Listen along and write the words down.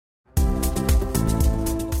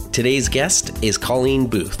Today's guest is Colleen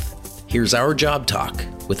Booth. Here's our job talk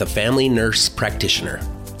with a family nurse practitioner.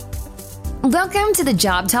 Welcome to the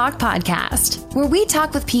Job Talk podcast, where we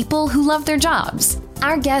talk with people who love their jobs.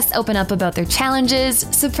 Our guests open up about their challenges,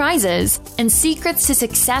 surprises, and secrets to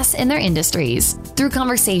success in their industries. Through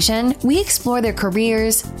conversation, we explore their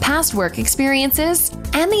careers, past work experiences,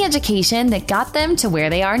 and the education that got them to where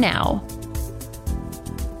they are now.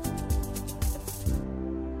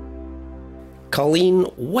 Colleen,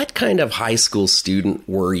 what kind of high school student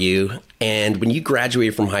were you? And when you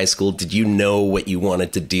graduated from high school, did you know what you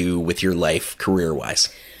wanted to do with your life career-wise?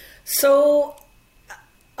 So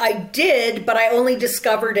I did, but I only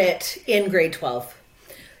discovered it in grade 12.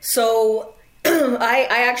 So I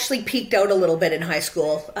actually peaked out a little bit in high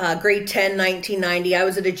school. Grade 10, 1990, I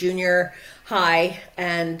was at a junior high,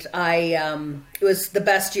 and it was the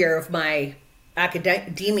best year of my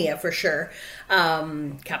academia for sure.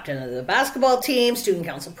 Captain of the basketball team, student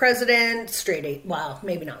council president, straight A, well,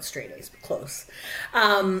 maybe not straight A's, but close.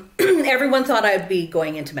 Everyone thought I'd be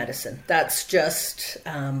going into medicine. That's just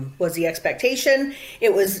was the expectation.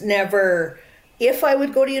 It was never if I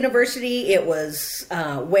would go to university, it was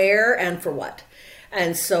where and for what.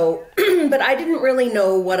 And so, but I didn't really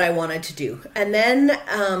know what I wanted to do. And then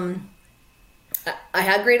I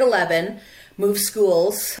had grade 11, moved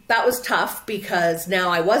schools. That was tough because now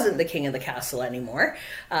I wasn't the king of the castle anymore.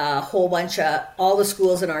 A whole bunch of, all the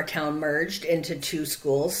schools in our town merged into two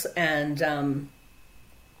schools, and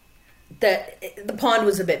the pond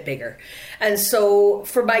was a bit bigger. And so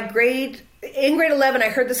for my in grade 11, I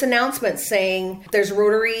heard this announcement saying there's a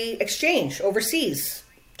Rotary exchange overseas.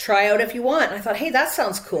 Try out if you want. And I thought, hey, that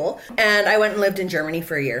sounds cool. And I went and lived in Germany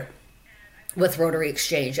for a year with Rotary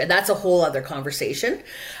Exchange, and that's a whole other conversation.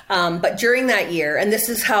 But during that year, and this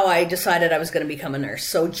is how I decided I was going to become a nurse.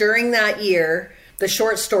 So during that year, the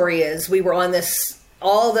short story is we were on this,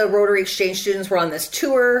 all the Rotary Exchange students were on this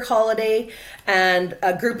tour holiday, and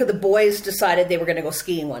a group of the boys decided they were going to go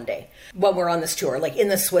skiing one day when we're on this tour, like in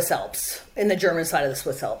the Swiss Alps, in the German side of the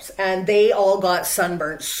Swiss Alps. And they all got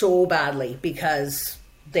sunburnt so badly because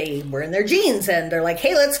they were in their jeans, and they're like,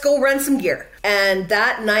 hey, let's go rent some gear. And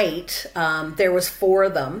that night, there was 4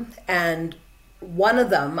 of them, and one of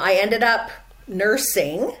them, I ended up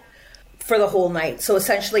nursing for the whole night. So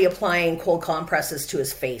essentially applying cold compresses to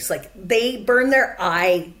his face. Like, they burned their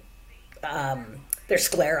eye, their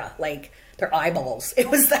sclera, like their eyeballs. It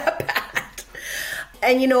was that bad.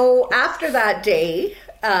 And, you know, after that day,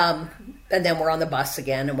 and then we're on the bus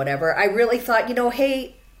again and whatever, I really thought, you know,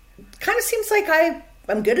 hey, kind of seems like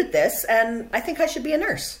I'm good at this, and I think I should be a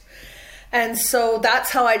nurse. And so that's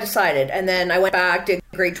how I decided. And then I went back, did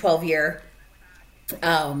grade 12 year.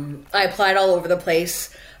 I applied all over the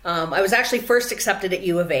place. I was actually first accepted at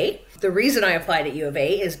U of A. The reason I applied at U of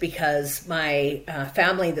A is because my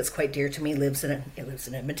family that's quite dear to me lives in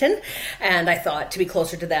Edmonton. And I thought to be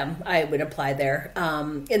closer to them, I would apply there.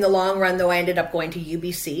 In the long run, though, I ended up going to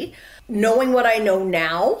UBC. Knowing what I know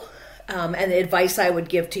now, and the advice I would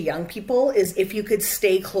give to young people is if you could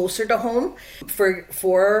stay closer to home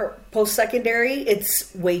for post-secondary,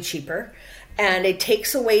 it's way cheaper. And it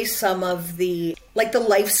takes away some of the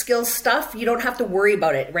life skills stuff. You don't have to worry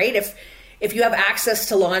about it, right? If you have access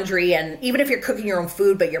to laundry, and even if you're cooking your own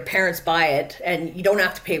food, but your parents buy it and you don't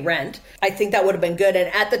have to pay rent, I think that would have been good.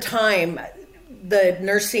 And at the time,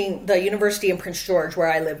 the university in Prince George,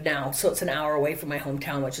 where I live now, so it's an hour away from my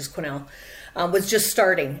hometown, which is Quesnel, was just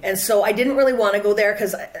starting. And so I didn't really want to go there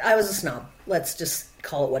because I was a snob. Let's just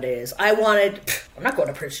call it what it is. I'm not going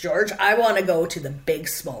to Prince George. I want to go to the big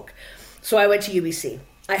smoke. So I went to UBC.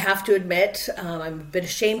 I have to admit, I'm a bit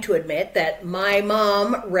ashamed to admit that my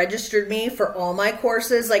mom registered me for all my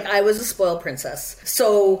courses. Like, I was a spoiled princess.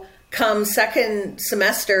 So come second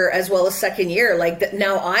semester as well as second year,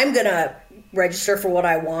 now I'm going to register for what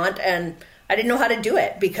I want, and I didn't know how to do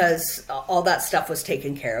it because all that stuff was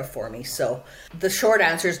taken care of for me. So the short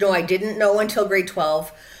answer is no, I didn't know until grade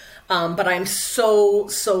 12. But I'm so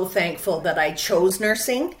thankful that I chose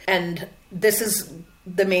nursing. And this is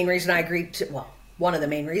the main reason I agreed to, well, one of the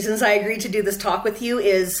main reasons I agreed to do this talk with you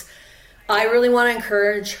is I really want to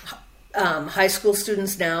encourage high school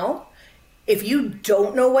students now. If you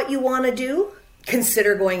don't know what you want to do,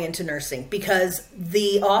 consider going into nursing, because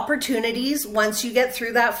the opportunities once you get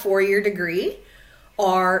through that 4-year degree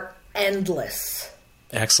are endless.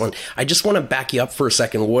 Excellent. I just want to back you up for a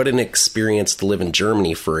second. What an experience to live in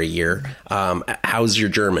Germany for a year. How's your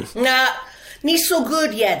German? Nicht so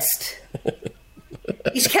gut jetzt.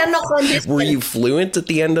 Ich kann noch ein bisschen. Were you fluent at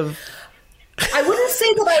the end of I wouldn't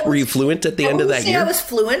say that I was... Were you fluent at the end of that year? I was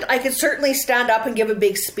fluent. I could certainly stand up and give a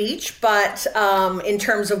big speech, but in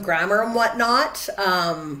terms of grammar and whatnot,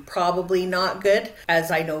 probably not good.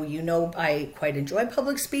 As I know you know, I quite enjoy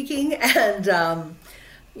public speaking, and,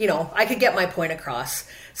 I could get my point across.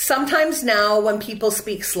 Sometimes now when people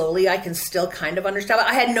speak slowly, I can still kind of understand.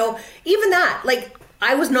 I had even that,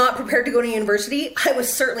 I was not prepared to go to university. I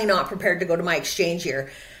was certainly not prepared to go to my exchange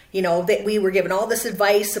year. That we were given all this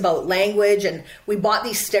advice about language, and we bought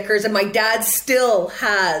these stickers, and my dad still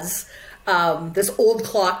has this old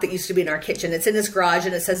clock that used to be in our kitchen. It's in his garage,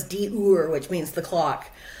 and it says Die Uhr, which means the clock.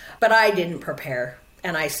 But I didn't prepare,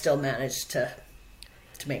 and I still managed to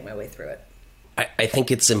make my way through it. I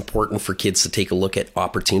think it's important for kids to take a look at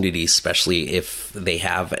opportunities, especially if they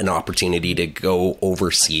have an opportunity to go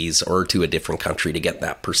overseas or to a different country to get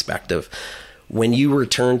that perspective. When you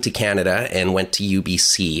returned to Canada and went to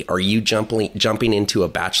UBC, are you jumping into a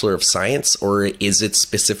Bachelor of Science, or is it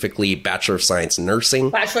specifically Bachelor of Science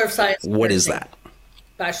Nursing? Bachelor of Science. What is that?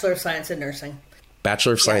 Bachelor of Science in Nursing.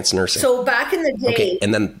 Bachelor of Science Nursing. So back in the day... Okay,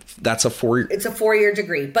 and then that's a 4-year... It's a 4-year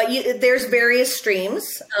degree, but there's various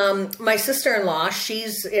streams. My sister-in-law,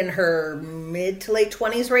 she's in her mid to late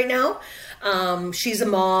 20s right now. She's a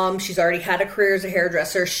mom. She's already had a career as a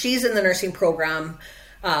hairdresser. She's in the nursing program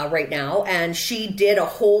right now, and she did a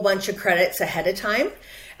whole bunch of credits ahead of time,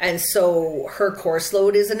 and so her course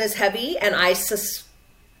load isn't as heavy, and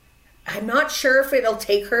I'm not sure if it'll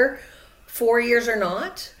take her 4 years or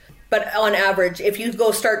not, but on average, if you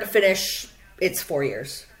go start to finish, it's 4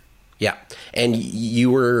 years. Yeah, and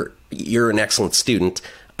you're an excellent student.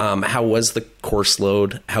 How was the course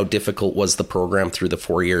load? How difficult was the program through the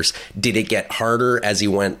 4 years? Did it get harder as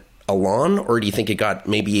you went along, or do you think it got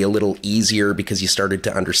maybe a little easier because you started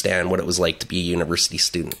to understand what it was like to be a university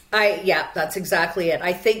student? Yeah, that's exactly it.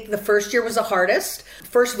 I think the first year was the hardest.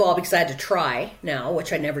 First of all, because I had to try now,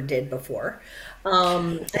 which I never did before.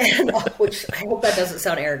 Which I hope that doesn't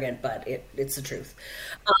sound arrogant, but it's the truth.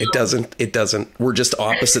 It doesn't. We're just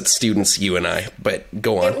opposite students, you and I, but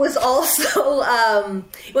go on. It was also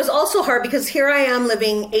hard because here I am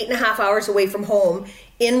living 8.5 hours away from home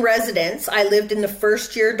in residence. I lived in the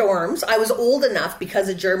first year dorms. I was old enough because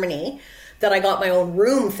of Germany that I got my own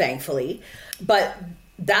room, thankfully. But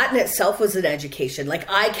that in itself was an education.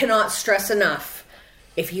 I cannot stress enough.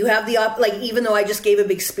 If you have even though I just gave a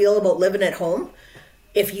big spiel about living at home,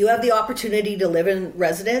 if you have the opportunity to live in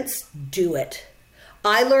residence, do it.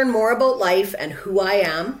 I learned more about life and who I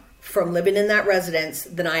am from living in that residence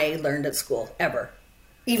than I learned at school, ever.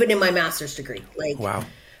 Even in my master's degree. Wow.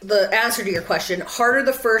 The answer to your question, harder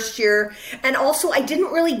the first year. And also, I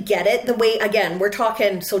didn't really get it the way, again, we're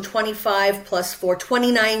talking, 25 plus 4,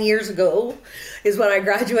 29 years ago is when I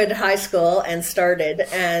graduated high school and started.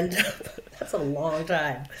 And that's a long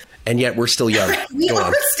time. And yet we're still young. We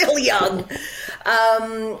are still young.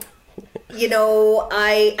 I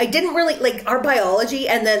didn't really our biology,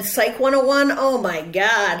 and then Psych 101. Oh my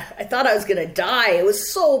God. I thought I was going to die. It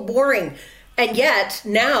was so boring. And yet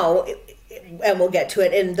now, and we'll get to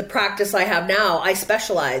it, in the practice I have now, I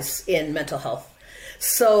specialize in mental health.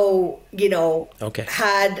 So, okay.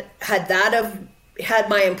 had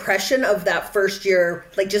my impression of that first year,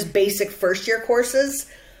 just basic first year courses,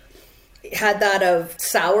 had that have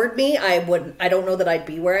soured me, I don't know that I'd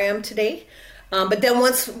be where I am today. But then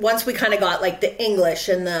once we kind of got the English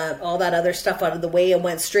and all that other stuff out of the way and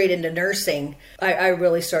went straight into nursing, I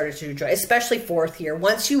really started to enjoy, especially fourth year.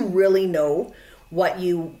 Once you really know what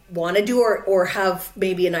you want to do or have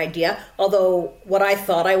maybe an idea, although what I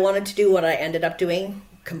thought I wanted to do, what I ended up doing,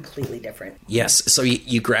 completely different. Yes. So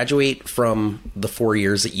you graduate from the 4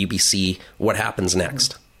 years at UBC. What happens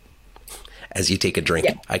next? As you take a drink,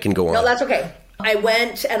 yeah. I can go on. No, that's okay. I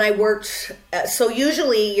went and I worked. So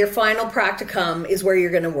usually your final practicum is where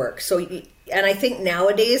you're going to work. So, and I think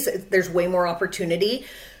nowadays there's way more opportunity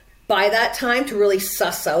by that time to really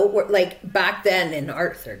suss out, back then in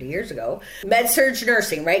 30 years ago, med-surg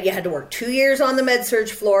nursing, right? You had to work 2 years on the med-surg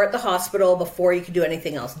floor at the hospital before you could do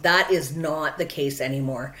anything else. That is not the case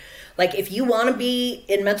anymore. If you want to be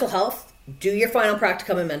in mental health, do your final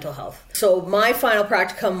practicum in mental health. So my final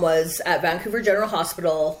practicum was at Vancouver General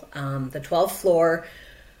Hospital, the 12th floor,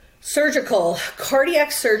 surgical,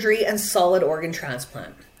 cardiac surgery, and solid organ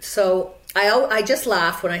transplant. So I just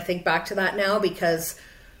laugh when I think back to that now because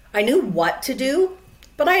I knew what to do,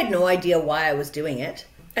 but I had no idea why I was doing it.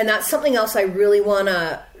 And that's something else I really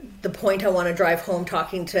the point I want to drive home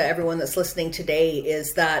talking to everyone that's listening today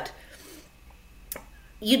is that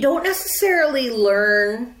you don't necessarily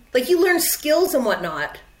learn, you learn skills and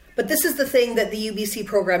whatnot, but this is the thing that the UBC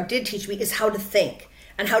program did teach me is how to think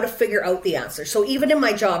and how to figure out the answer. So even in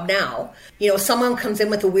my job now, someone comes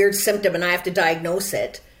in with a weird symptom and I have to diagnose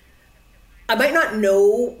it. I might not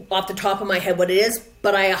know off the top of my head what it is,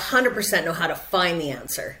 but I 100% know how to find the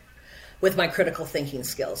answer with my critical thinking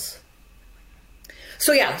skills.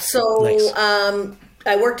 So nice.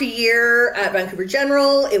 I worked a year at Vancouver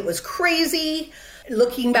General. It was crazy.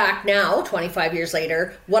 Looking back now, 25 years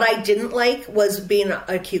later, what I didn't like was being an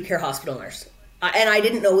acute care hospital nurse. And I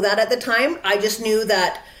didn't know that at the time. I just knew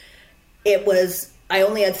that I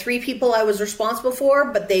only had 3 people I was responsible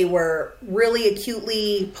for, but they were really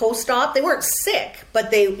acutely post-op. They weren't sick, but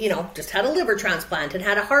they, just had a liver transplant and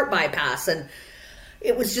had a heart bypass, and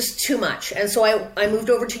it was just too much. And so I moved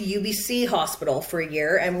over to UBC Hospital for a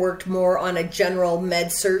year and worked more on a general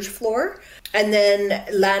med surg floor, and then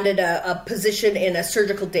landed a position in a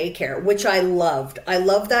surgical daycare, which I loved. I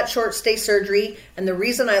loved that short stay surgery, and the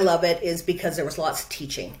reason I love it is because there was lots of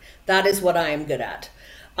teaching. That is what I am good at.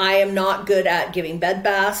 I am not good at giving bed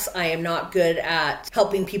baths. I am not good at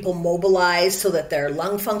helping people mobilize so that their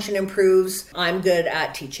lung function improves. I'm good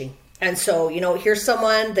at teaching. And so, here's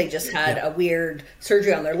someone, they just had a weird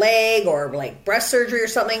surgery on their leg or like breast surgery or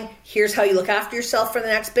something. Here's how you look after yourself for the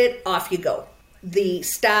next bit. Off you go. The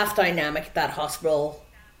staff dynamic at that hospital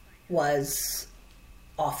was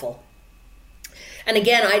awful. And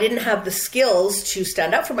again, I didn't have the skills to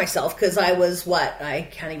stand up for myself because I was I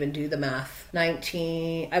can't even do the math.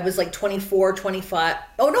 19, I was like 24, 25.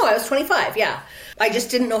 Oh no, I was 25. Yeah. I just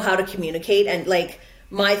didn't know how to communicate. And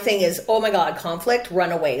my thing is, oh my God, conflict,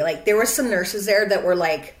 run away. Like there were some nurses there that were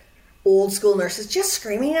like old school nurses just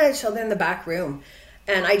screaming at each other in the back room.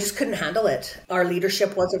 And I just couldn't handle it. Our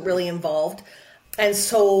leadership wasn't really involved. And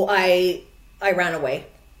so I ran away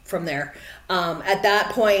from there. At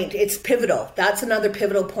that point, it's pivotal. That's another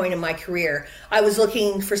pivotal point in my career. I was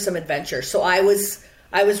looking for some adventure. So I was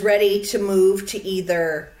ready to move to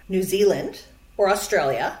either New Zealand or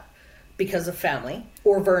Australia because of family,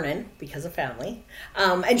 or Vernon because of family,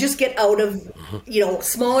 and just get out of,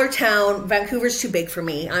 smaller town. Vancouver's too big for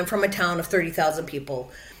me. I'm from a town of 30,000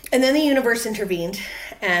 people. And then the universe intervened,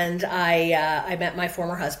 and I met my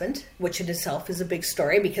former husband, which in itself is a big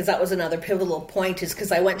story because that was another pivotal point, is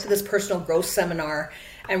because I went to this personal growth seminar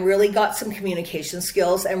and really got some communication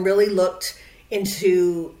skills and really looked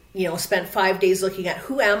into, spent 5 days looking at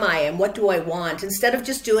who am I and what do I want, instead of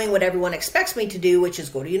just doing what everyone expects me to do, which is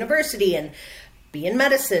go to university and be in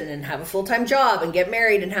medicine and have a full-time job and get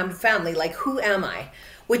married and have a family. Like, who am I?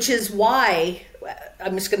 Which is why,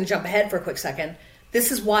 I'm just going to jump ahead for a quick second. This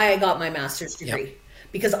is why I got my master's degree. Yep.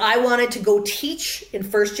 Because I wanted to go teach in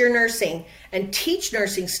first year nursing and teach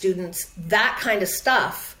nursing students that kind of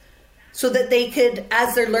stuff so that they could,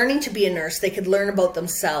 as they're learning to be a nurse, they could learn about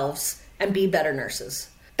themselves and be better nurses.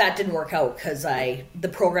 That didn't work out because the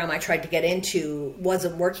program I tried to get into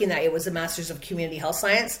wasn't working. That it was a Master's of Community Health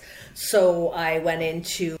Science. So I went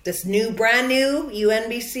into this brand new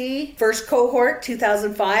UNBC first cohort,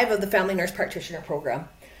 2005, of the Family Nurse Practitioner program.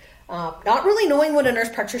 Not really knowing what a nurse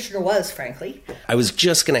practitioner was, frankly. I was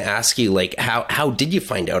just going to ask you, how did you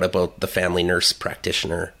find out about the family nurse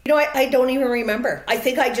practitioner? I don't even remember. I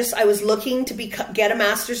think I was looking to get a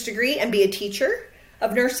master's degree and be a teacher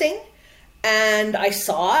of nursing. And I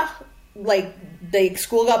saw, the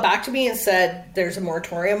school got back to me and said, there's a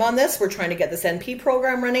moratorium on this. We're trying to get this NP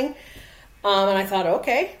program running. And I thought,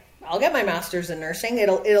 okay, I'll get my master's in nursing.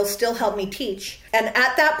 It'll still help me teach. And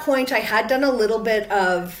at that point, I had done a little bit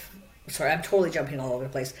of, sorry, I'm totally jumping all over the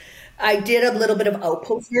place. I did a little bit of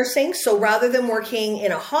outpost nursing. So rather than working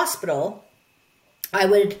in a hospital, I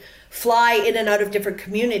would fly in and out of different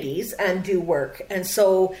communities and do work. And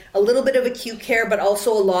so a little bit of acute care, but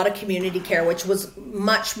also a lot of community care, which was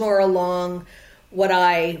much more along what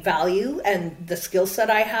I value and the skill set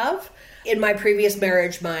I have. In my previous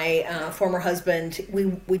marriage, my former husband,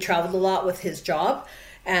 we traveled a lot with his job,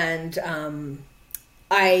 and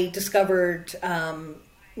I discovered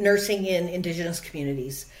nursing in Indigenous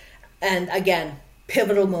communities. And again,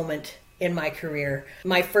 pivotal moment in my career.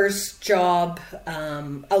 My first job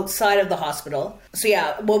outside of the hospital. So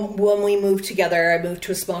yeah, when we moved together, I moved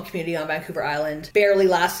to a small community on Vancouver Island, barely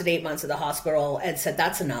lasted 8 months at the hospital, and said,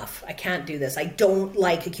 that's enough. I can't do this. I don't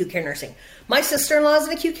like acute care nursing. My sister-in-law is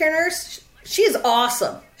an acute care nurse. She is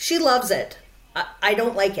awesome. She loves it. I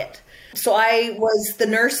don't like it. So I was the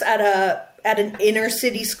nurse at an inner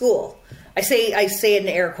city school. I say it in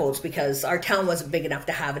air quotes because our town wasn't big enough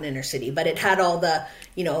to have an inner city, but it had all the,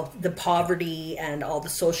 the poverty and all the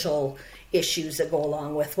social issues that go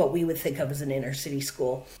along with what we would think of as an inner city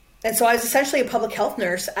school. And so I was essentially a public health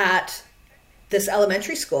nurse at this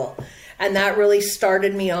elementary school. And that really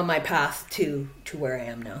started me on my path to where I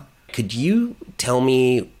am now. Could you tell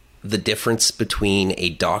me the difference between a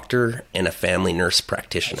doctor and a family nurse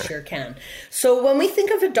practitioner? I sure can. So when we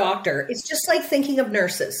think of a doctor, it's just like thinking of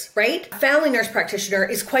nurses, right? A family nurse practitioner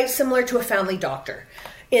is quite similar to a family doctor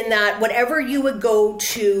in that whatever you would go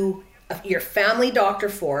to your family doctor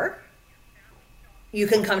for, you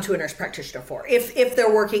can come to a nurse practitioner for if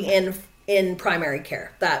they're working in primary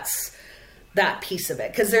care. That's that piece of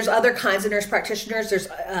it, because there's other kinds of nurse practitioners. There's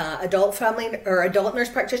adult nurse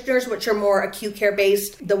practitioners, which are more acute care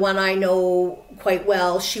based. The one I know quite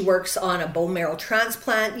well, she works on a bone marrow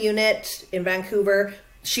transplant unit in Vancouver.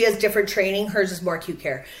 She has different training. Hers is more acute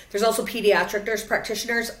care. There's also pediatric nurse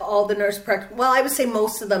practitioners. All the I would say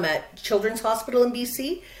most of them at Children's Hospital in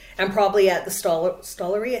BC, and probably at the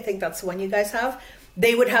Stollery. I think that's the one you guys have.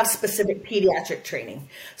 They would have specific pediatric training.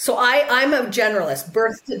 So I'm a generalist,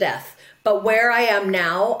 birth to death. But where I am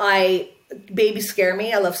now, babies scare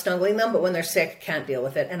me. I love snuggling them, but when they're sick, I can't deal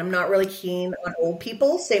with it. And I'm not really keen on old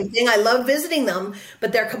people. Same thing. I love visiting them,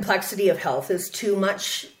 but their complexity of health is too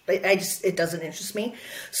much. It doesn't interest me.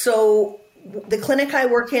 So the clinic I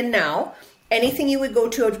work in now, anything you would go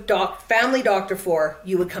to a family doctor for,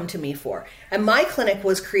 you would come to me for. And my clinic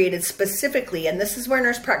was created specifically, and this is where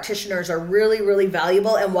nurse practitioners are really, really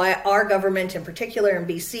valuable, and why our government in particular in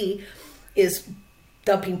BC is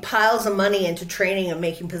dumping piles of money into training and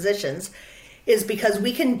making positions, is because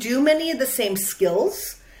we can do many of the same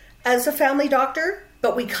skills as a family doctor,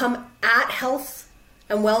 but we come at health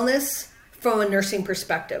and wellness from a nursing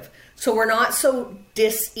perspective. So we're not so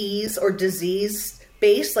dis-ease or disease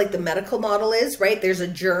based like the medical model is, right? There's a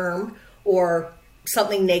germ or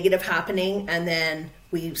something negative happening, and then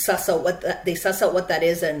we suss out what that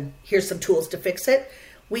is, and here's some tools to fix it.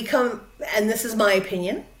 We come, and this is my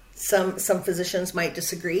opinion, some physicians might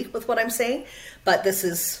disagree with what I'm saying, but this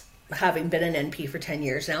is having been an NP for 10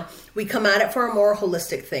 years now. We come at it for a more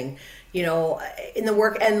holistic thing, in the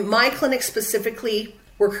work. And my clinic specifically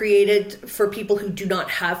were created for people who do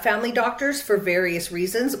not have family doctors for various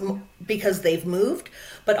reasons, because they've moved,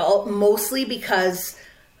 but mostly because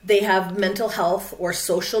they have mental health or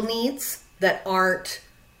social needs that aren't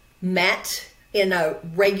met in a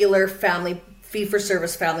regular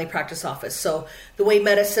fee-for-service family practice office. So the way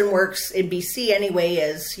medicine works in BC anyway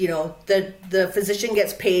is, the physician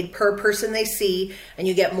gets paid per person they see, and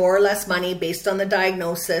you get more or less money based on the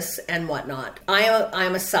diagnosis and whatnot.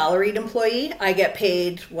 I'm a salaried employee. I get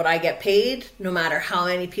paid what I get paid, no matter how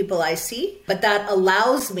many people I see. But that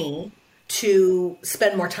allows me to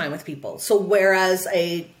spend more time with people. So whereas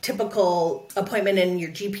a typical appointment in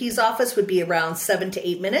your GP's office would be around 7 to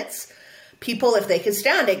 8 minutes, people, if they can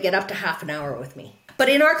stand it, get up to half an hour with me. But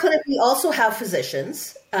in our clinic, we also have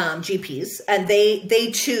physicians, GPs, and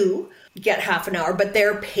they too get half an hour, but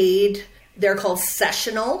they're paid, they're called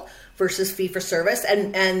sessional versus fee for service.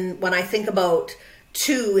 And when I think about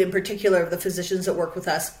two in particular of the physicians that work with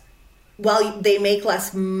us, while they make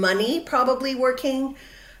less money probably working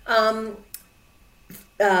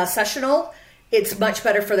sessional, it's much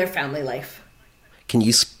better for their family life. Can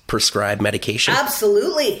you prescribe medication?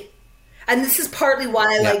 Absolutely. And this is partly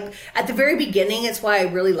why I like, at the very beginning, it's why I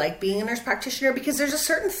really like being a nurse practitioner, because there's a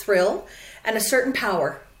certain thrill and a certain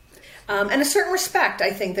power and a certain respect,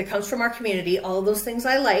 I think, that comes from our community. All of those things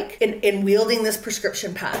I like in wielding this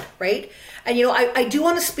prescription pad, right? And, I do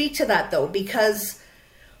want to speak to that, though, because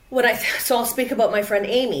so I'll speak about my friend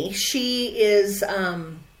Amy. She is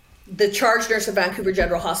the charge nurse of Vancouver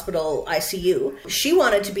General Hospital ICU. She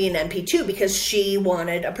wanted to be an NP too because she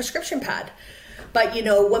wanted a prescription pad. But,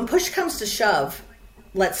 when push comes to shove,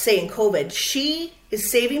 let's say in COVID, she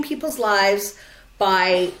is saving people's lives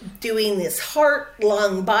by doing this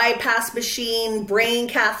heart-lung bypass machine, brain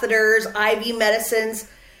catheters, IV medicines.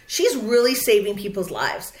 She's really saving people's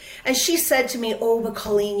lives. And she said to me, "Oh, but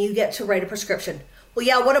Colleen, you get to write a prescription." Well,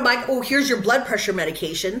 yeah, what am I? Oh, here's your blood pressure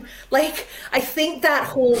medication. Like, I think that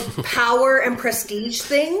whole power and prestige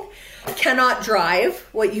thing cannot drive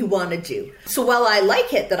what you want to do. So while I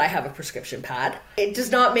like it that I have a prescription pad, it does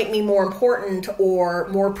not make me more important or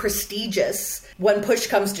more prestigious when push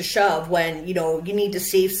comes to shove, when, you need to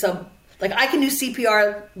save some, like I can do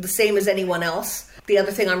CPR the same as anyone else. The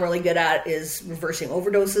other thing I'm really good at is reversing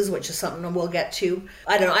overdoses, which is something we'll get to.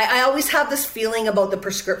 I don't know. I always have this feeling about the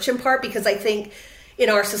prescription part because I think in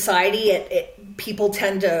our society, people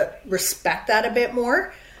tend to respect that a bit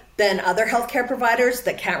more than other healthcare providers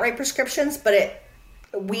that can't write prescriptions, but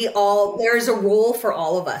there is a role for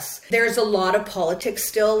all of us. There's a lot of politics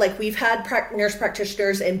still. Like we've had nurse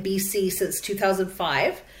practitioners in BC since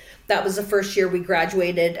 2005. That was the first year we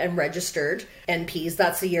graduated and registered NPs.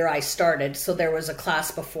 That's the year I started. So there was a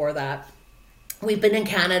class before that. We've been in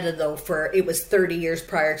Canada, though, it was 30 years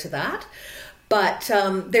prior to that. But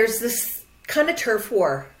there's this kind of turf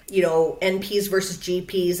war, NPs versus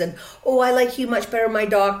GPs, and, I like you much better than my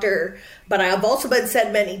doctor. But I have also been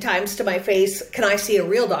said many times to my face, can I see a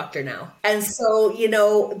real doctor now? And so,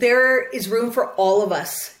 there is room for all of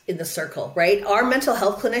us in the circle, right? Our mental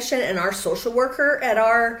health clinician and our social worker at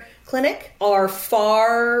our clinic are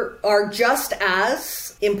just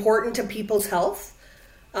as important to people's health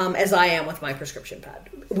as I am with my prescription pad.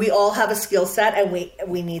 We all have a skill set, and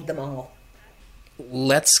we need them all.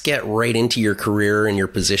 Let's get right into your career and your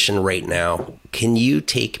position right now. Can you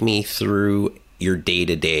take me through your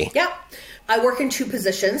day-to-day? Yeah. I work in 2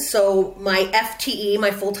 positions. So my FTE,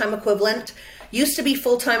 my full-time equivalent, used to be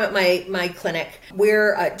full-time at my clinic.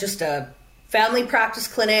 We're just a family practice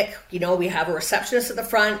clinic. We have a receptionist at the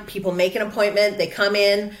front. People make an appointment. They come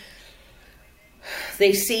in.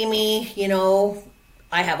 They see me.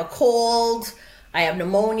 I have a cold. I have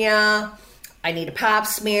pneumonia. I need a pap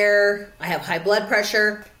smear, I have high blood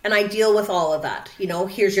pressure, and I deal with all of that.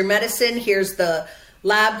 Here's your medicine, here's the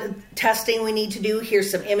lab testing we need to do,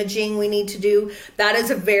 here's some imaging we need to do. That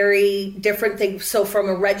is a very different thing. So from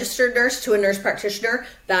a registered nurse to a nurse practitioner,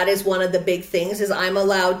 that is one of the big things, is I'm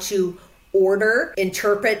allowed to order,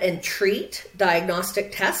 interpret, and treat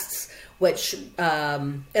diagnostic tests, which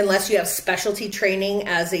unless you have specialty training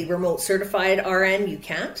as a remote certified RN, you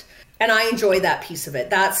can't. And I enjoy that piece of it.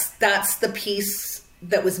 That's the piece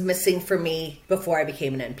that was missing for me before I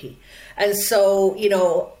became an NP. And so,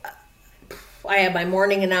 I have my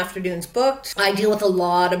morning and afternoons booked. I deal with a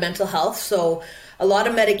lot of mental health, so a lot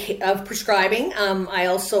of prescribing. I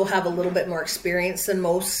also have a little bit more experience than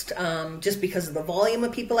most, just because of the volume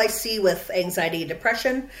of people I see with anxiety and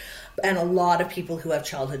depression, and a lot of people who have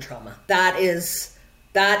childhood trauma. That is.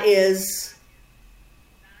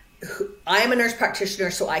 I am a nurse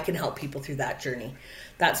practitioner, so I can help people through that journey.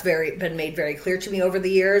 That's been made very clear to me over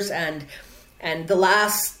the years, and the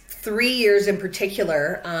last 3 years in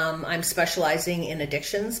particular, I'm specializing in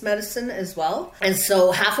addictions medicine as well. And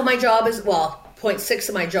so half of my job is, 0.6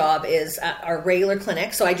 of my job is at our regular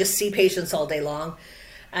clinic. So I just see patients all day long,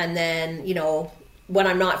 and then when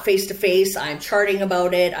I'm not face to face, I'm charting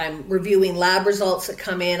about it. I'm reviewing lab results that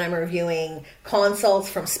come in. I'm reviewing consults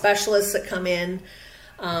from specialists that come in.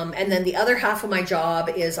 And then the other half of my job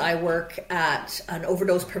is I work at an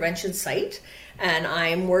overdose prevention site, and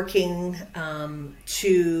I'm working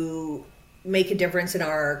to make a difference in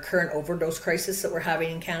our current overdose crisis that we're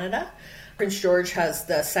having in Canada. Prince George has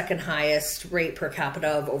the second highest rate per capita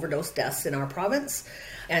of overdose deaths in our province.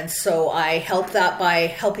 And so I help that by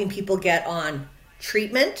helping people get on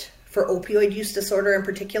treatment for opioid use disorder in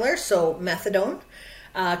particular, so methadone.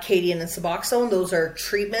 Cadian and Suboxone, those are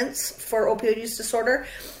treatments for opioid use disorder.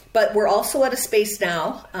 But we're also at a space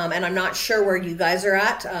now, and I'm not sure where you guys are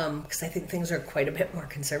at, because I think things are quite a bit more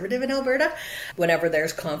conservative in Alberta. Whenever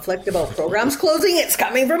there's conflict about programs closing, it's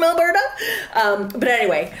coming from Alberta. But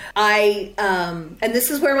anyway, and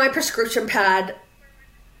this is where my prescription pad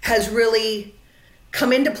has really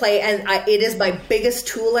come into play, and it is my biggest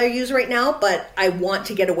tool I use right now, but I want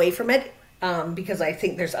to get away from it. Because I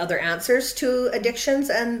think there's other answers to addictions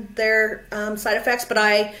and their side effects, but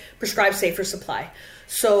I prescribe safer supply.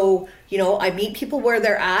 So, I meet people where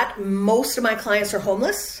they're at. Most of my clients are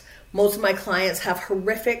homeless. Most of my clients have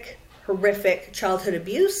horrific childhood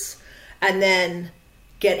abuse, and then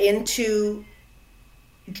get into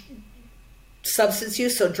substance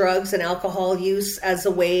use, so drugs and alcohol use as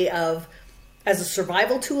a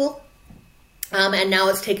survival tool. And now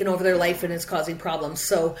it's taken over their life and is causing problems.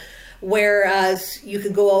 So, whereas you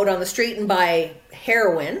could go out on the street and buy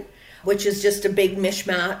heroin, which is just a big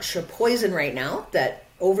mishmash of poison right now that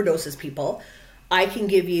overdoses people, I can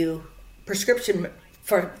give you prescription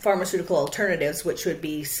for pharmaceutical alternatives, which would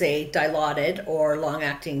be, say, Dilaudid or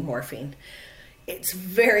long-acting morphine. It's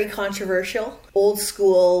very controversial. Old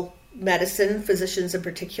school medicine, physicians in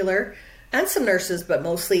particular, and some nurses, but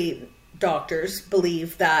mostly doctors,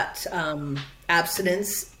 believe that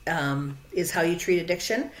abstinence is how you treat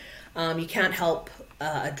addiction. You can't help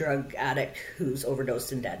a drug addict who's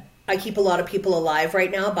overdosed and dead. I keep a lot of people alive right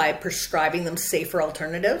now by prescribing them safer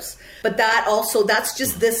alternatives. But that's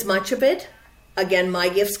just this much of it. Again, my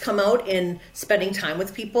gifts come out in spending time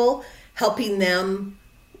with people, helping them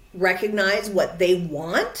recognize what they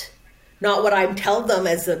want, not what I tell them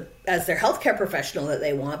as their healthcare professional that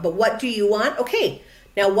they want, but what do you want? Okay,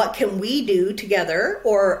 now what can we do together,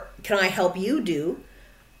 or can I help you do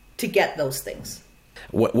to get those things?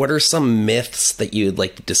 What are some myths that you'd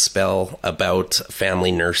like to dispel about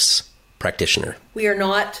family nurse practitioner? We are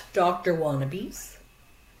not doctor wannabes.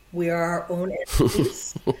 We are our own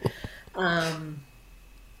entities. I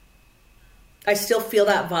still feel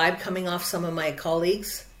that vibe coming off some of my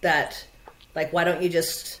colleagues that, like, why don't you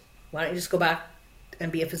just go back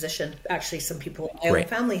and be a physician? Actually, some people in my own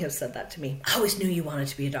family have said that to me. I always knew you wanted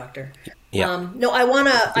to be a doctor. Yeah. No, I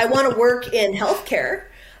wanna work in healthcare,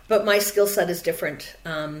 but my skill set is different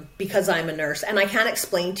because I'm a nurse, and I can't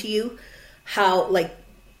explain to you how, like,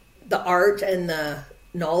 the art and the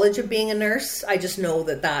knowledge of being a nurse. I just know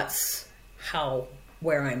that that's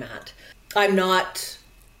where I'm at. I'm not.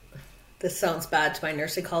 This sounds bad to my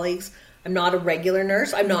nursing colleagues. I'm not a regular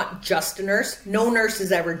nurse. I'm not just a nurse. No nurse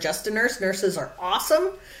is ever just a nurse. Nurses are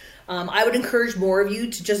awesome. I would encourage more of you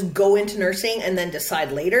to just go into nursing and then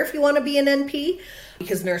decide later if you want to be an NP,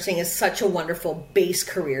 because nursing is such a wonderful base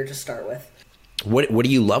career to start with. What do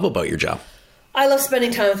you love about your job? I love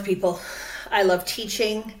spending time with people. I love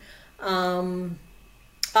teaching. I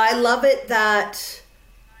love it that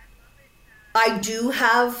I do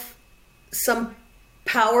have some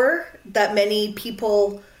power that many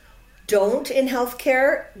people don't in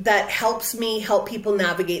healthcare that helps me help people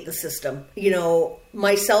navigate the system. You know,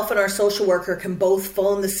 myself and our social worker can both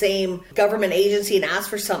phone the same government agency and ask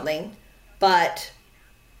for something, but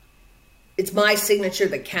it's my signature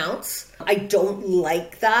that counts. I don't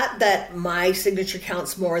like that my signature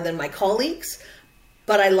counts more than my colleagues,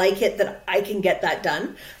 but I like it that I can get that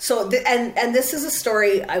done. So, and this is a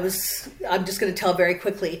story I'm just going to tell very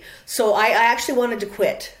quickly. So I actually wanted to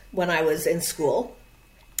quit when I was in school.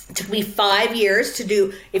 It took me 5 years to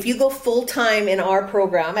do. If you go full time in our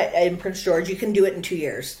program in Prince George, you can do it in 2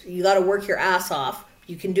 years. You got to work your ass off.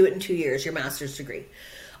 You can do it in 2 years, your master's degree.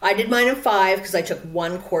 I did mine in 5 because I took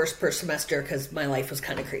one course per semester because my life was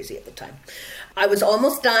kind of crazy at the time. I was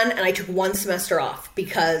almost done and I took 1 semester off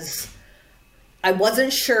because I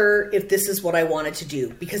wasn't sure if this is what I wanted to do,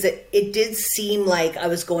 because it did seem like I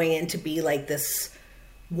was going in to be like this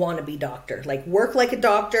wannabe doctor, like work like a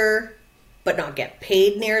doctor, but not get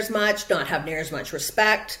paid near as much, not have near as much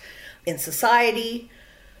respect in society.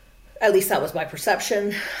 At least that was my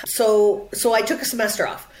perception. So I took a semester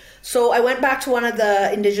off. So I went back to one of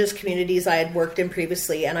the Indigenous communities I had worked in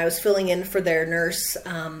previously, and I was filling in for their nurse.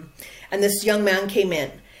 And this young man came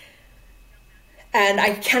in. And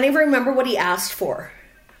I can't even remember what he asked for,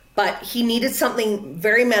 but he needed something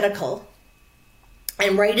very medical.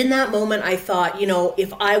 And right in that moment, I thought, you know,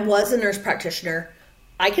 if I was a nurse practitioner,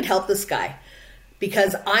 I could help this guy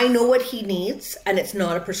because I know what he needs and it's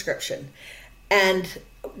not a prescription. And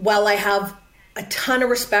while I have a ton of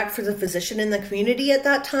respect for the physician in the community at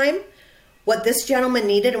that time, what this gentleman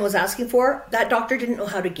needed and was asking for, that doctor didn't know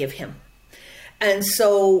how to give him. And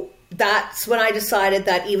so that's when I decided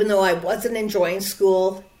that even though I wasn't enjoying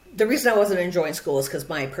school, the reason I wasn't enjoying school is because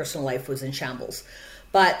my personal life was in shambles,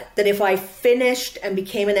 but that if I finished and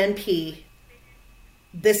became an NP,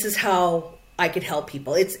 this is how I could help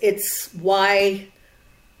people. It's why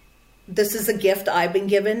this is a gift I've been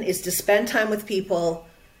given, is to spend time with people,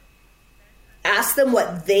 ask them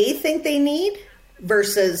what they think they need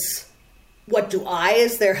versus what do I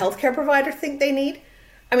as their healthcare provider think they need.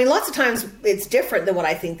 I mean, lots of times it's different than what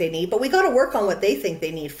I think they need, but we got to work on what they think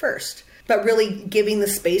they need first. But really giving the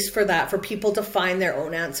space for that, for people to find their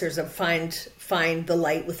own answers and find the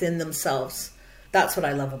light within themselves. That's what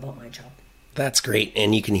I love about my job. That's great.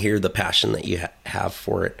 And you can hear the passion that you have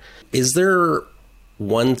for it. Is there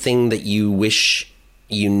one thing that you wish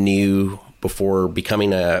you knew before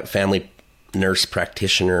becoming a family nurse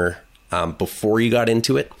practitioner before you got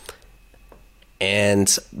into it?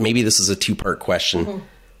 And maybe this is a 2-part question. Mm-hmm.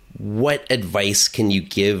 What advice can you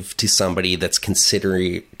give to somebody that's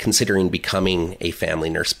considering becoming a family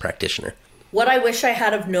nurse practitioner? What I wish I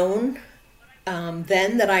had have known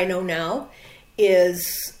then that I know now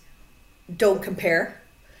is don't compare.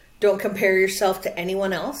 Don't compare yourself to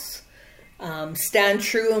anyone else. Stand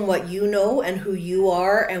true in what you know and who you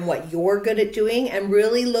are and what you're good at doing, and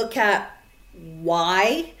really look at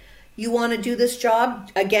why you want to do this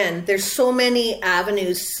job. Again, there's so many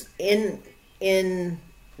avenues to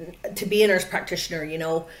be a nurse practitioner. You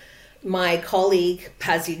know, my colleague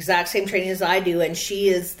has the exact same training as I do, and she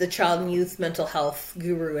is the child and youth mental health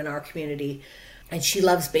guru in our community, and she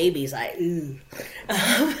loves babies.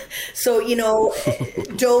 So, you know,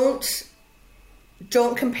 don't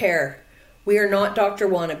compare. We are not doctor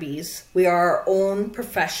wannabes. We are our own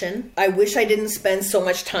profession. I wish I didn't spend so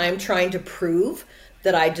much time trying to prove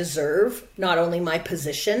that I deserve not only my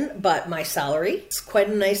position, but my salary. It's quite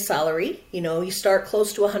a nice salary. You know, you start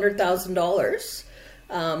close to $100,000.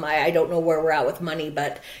 I don't know where we're at with money,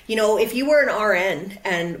 but, you know, if you were an RN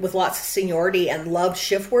and with lots of seniority and loved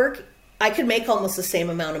shift work, I could make almost the same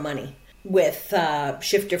amount of money with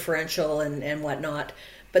shift differential and whatnot.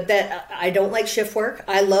 But that I don't like shift work.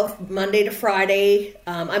 I love Monday to Friday.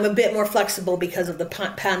 I'm a bit more flexible because of the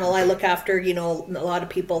panel I look after, a lot of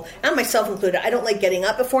people, and myself included. I don't like getting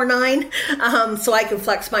up before 9, so I can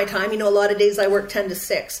flex my time. A lot of days I work 10 to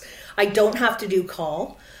 6. I don't have to do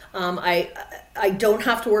call. I don't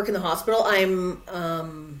have to work in the hospital. I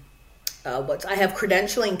have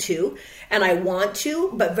credentialing too, and I want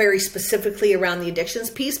to, but very specifically around the addictions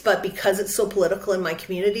piece. But because it's so political in my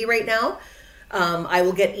community right now, I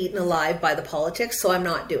will get eaten alive by the politics, so I'm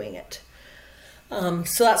not doing it.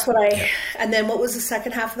 So that's what and then what was the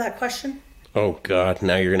second half of that question? Oh God,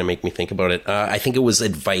 now you're going to make me think about it. I think it was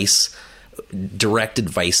direct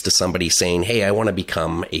advice to somebody saying, hey, I want to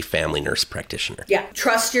become a family nurse practitioner. Yeah,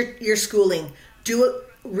 trust your schooling. Do it.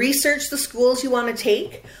 Research the schools you want to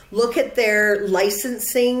take. Look at their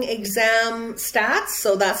licensing exam stats.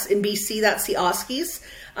 So that's in BC, that's the OSCEs.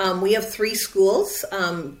 We have 3 schools.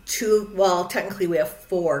 Technically we have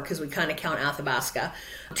 4 because we kind of count Athabasca.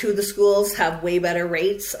 2 of the schools have way better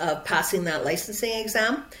rates of passing that licensing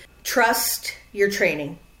exam. Trust your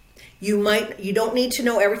training. You don't need to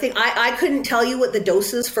know everything. I couldn't tell you what the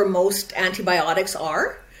doses for most antibiotics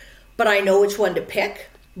are, but I know which one to pick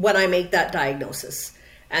when I make that diagnosis.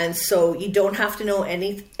 And so you don't have to know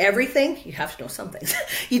everything. You have to know some things.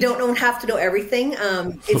 You don't have to know everything.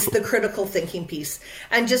 It's the critical thinking piece.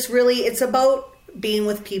 And just really, it's about being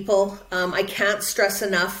with people. I can't stress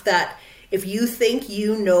enough that if you think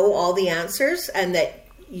you know all the answers and that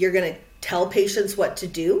you're going to tell patients what to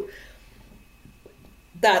do,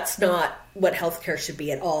 that's not what healthcare should be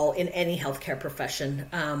at all in any healthcare profession.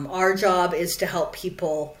 Our job is to help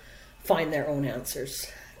people find their own answers.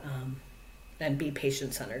 And be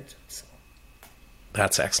patient-centered. So.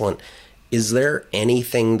 That's excellent. Is there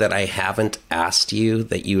anything that I haven't asked you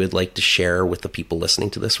that you would like to share with the people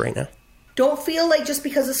listening to this right now? Don't feel like just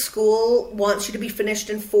because a school wants you to be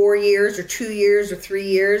finished in 4 years or 2 years or 3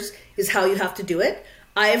 years is how you have to do it.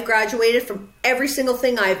 I have graduated from every single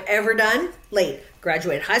thing I've ever done late.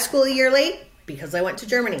 Graduated high school a year late because I went to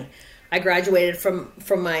Germany. I graduated from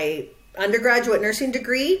my undergraduate nursing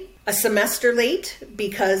degree a semester late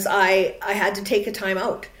because I had to take a time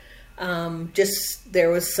out.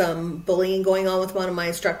 There was some bullying going on with one of my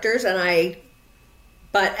instructors, and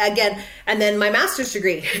then my master's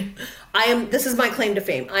degree. This is my claim to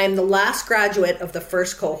fame. I am the last graduate of the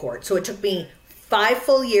first cohort. So it took me 5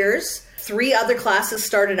 full years. 3 other classes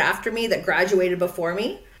started after me that graduated before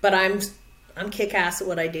me, but I'm kick-ass at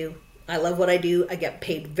what I do. I love what I do. I get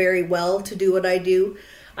paid very well to do what I do.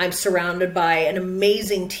 I'm surrounded by an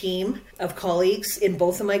amazing team of colleagues in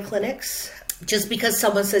both of my clinics. Just because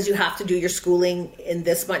someone says you have to do your schooling in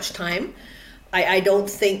this much time, I don't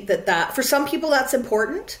think that for some people that's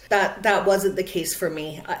important. That wasn't the case for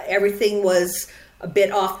me. Everything was a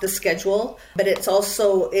bit off the schedule, but it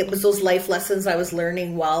was those life lessons I was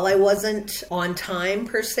learning while I wasn't on time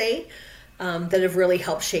per se, that have really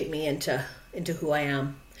helped shape me into who I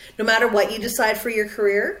am. No matter what you decide for your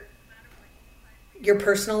career, your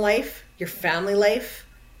personal life, your family life,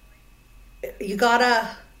 you gotta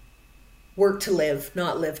work to live,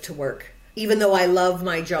 not live to work. Even though I love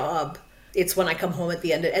my job, it's when I come home at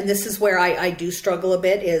the end. And this is where I do struggle a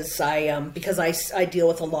bit is because I deal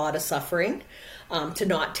with a lot of suffering, to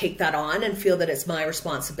not take that on and feel that it's my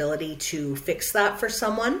responsibility to fix that for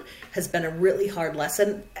someone has been a really hard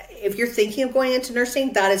lesson. If you're thinking of going into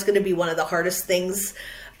nursing, that is going to be one of the hardest things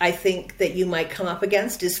I think that you might come up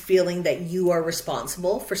against is feeling that you are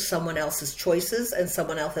responsible for someone else's choices and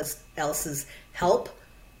someone else's help.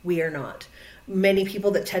 We are not. Many people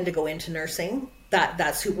that tend to go into nursing,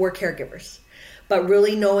 that's who we're caregivers. But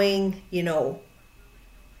really knowing,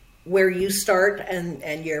 where you start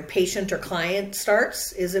and your patient or client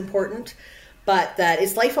starts is important. But that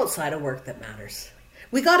it's life outside of work that matters.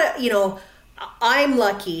 We gotta, I'm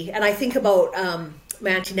lucky, and I think about my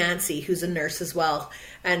Auntie Nancy, who's a nurse as well.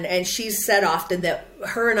 And she's said often that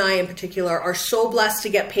her and I in particular are so blessed to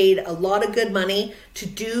get paid a lot of good money to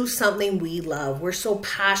do something we love. We're so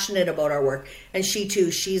passionate about our work. And she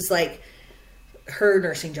too, she's like, her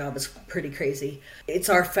nursing job is pretty crazy. It's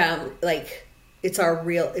our family, it's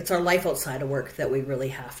our life outside of work that we really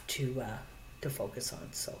have to focus on.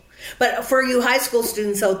 So, but for you high school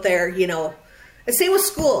students out there, the same with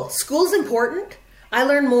school. School's important. I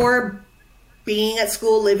learned more being at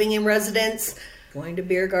school, living in residence, going to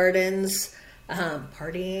beer gardens,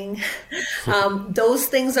 partying. Those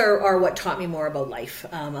things are what taught me more about life.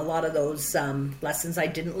 A lot of those lessons I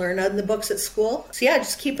didn't learn in the books at school. So yeah,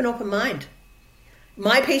 just keep an open mind.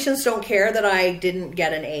 My patients don't care that I didn't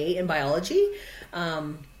get an A in biology,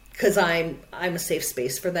 because I'm a safe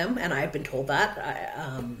space for them, and I've been told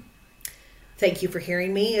that. thank you for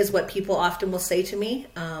hearing me is what people often will say to me.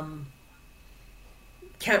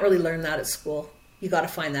 Can't really learn that at school. You got to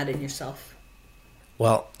find that in yourself.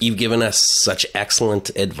 Well, you've given us such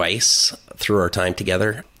excellent advice through our time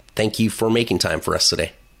together. Thank you for making time for us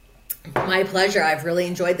today. My pleasure. I've really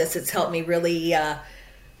enjoyed this. It's helped me really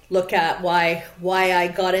look at why I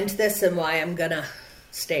got into this and why I'm going to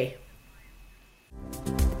stay.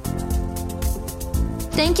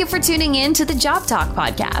 Thank you for tuning in to the Job Talk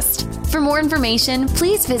podcast. For more information,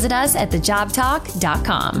 please visit us at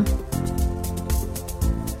thejobtalk.com.